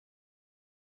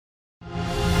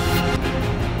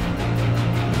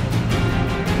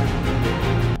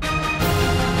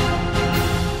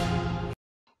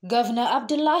Governor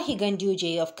Abdulahi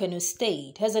Ganduje of Kano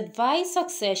State has advised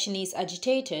successionist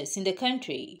agitators in the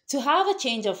country to have a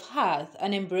change of heart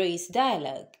and embrace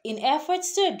dialogue in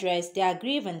efforts to address their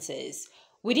grievances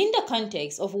within the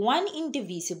context of one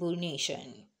indivisible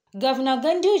nation. Governor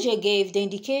Ganduje gave the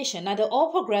indication at the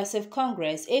All Progressive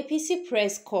Congress APC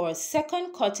Press Corps'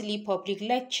 second quarterly public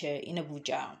lecture in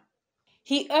Abuja.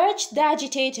 He urged the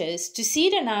agitators to see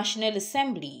the National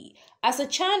Assembly as a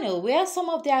channel where some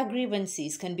of their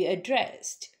grievances can be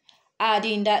addressed,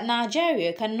 adding that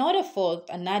Nigeria cannot afford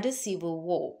another civil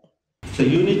war. The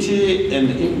unity and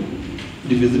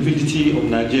indivisibility of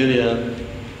Nigeria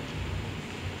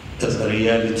is a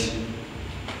reality.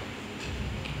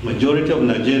 Majority of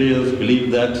Nigerians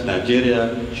believe that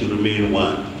Nigeria should remain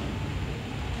one.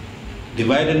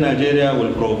 Divided Nigeria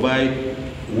will provide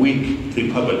weak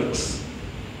republics.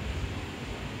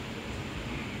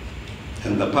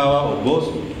 And the power of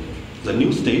both the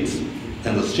new states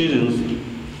and the citizens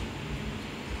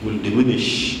will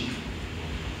diminish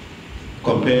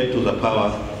compared to the power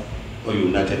of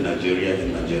united Nigeria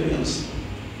and Nigerians.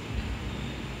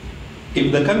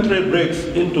 If the country breaks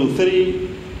into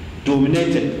three,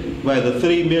 dominated by the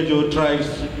three major tribes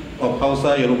of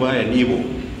Hausa, Yoruba, and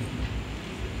Igbo,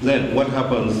 then what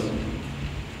happens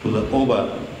to the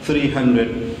over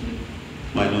 300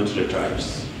 minority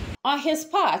tribes? On his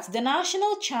part, the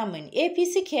national chairman,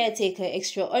 APC Caretaker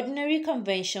Extraordinary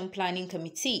Convention Planning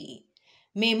Committee,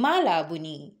 Bala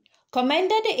Buni,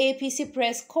 commended the APC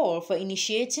Press Corps for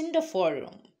initiating the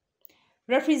forum.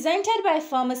 Represented by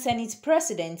former Senate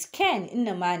President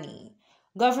Nnamani,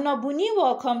 Governor Buni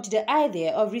welcomed the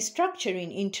idea of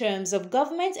restructuring in terms of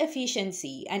government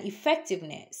efficiency and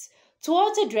effectiveness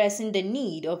towards addressing the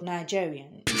need of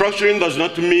Nigerians. Restructuring does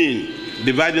not mean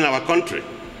dividing our country,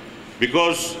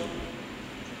 because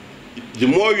the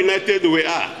more united we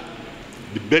are,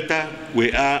 the better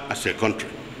we are as a country.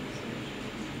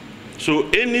 So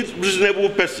any reasonable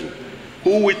person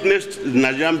who witnessed the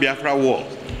Nigerian Biafra war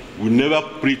will never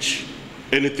preach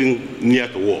anything near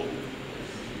to war.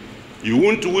 You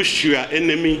won't wish your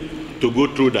enemy to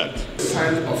go through that.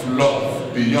 Sign of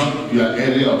love beyond your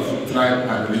area of tribe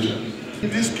and religion.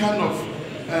 This kind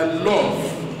of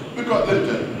love, because let me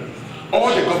tell you, all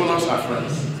the governors are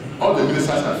friends. All the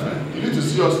ministers are friends. You need to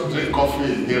see us drink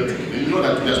coffee in Hilton. You know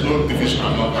that there's no division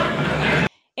among them.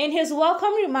 In his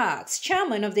welcome remarks,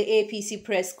 Chairman of the APC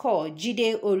Press Corps,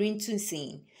 Jide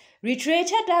Orintunsin,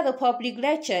 reiterated that the public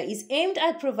lecture is aimed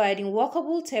at providing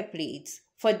workable templates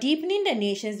for deepening the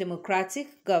nation's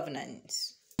democratic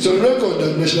governance. It's on record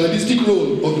that the nationalistic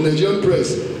role of the Nigerian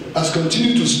press has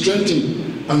continued to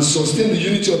strengthen and sustain the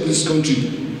unity of this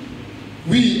country.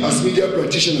 We, as media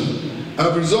practitioners,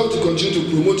 have resolved to continue to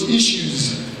promote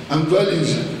issues and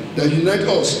values that unite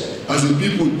us as a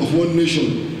people of one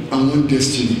nation and one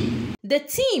destiny. The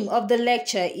theme of the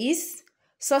lecture is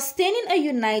Sustaining a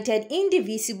United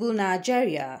Indivisible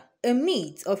Nigeria, a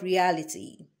Myth of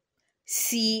Reality.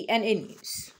 CNN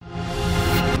News.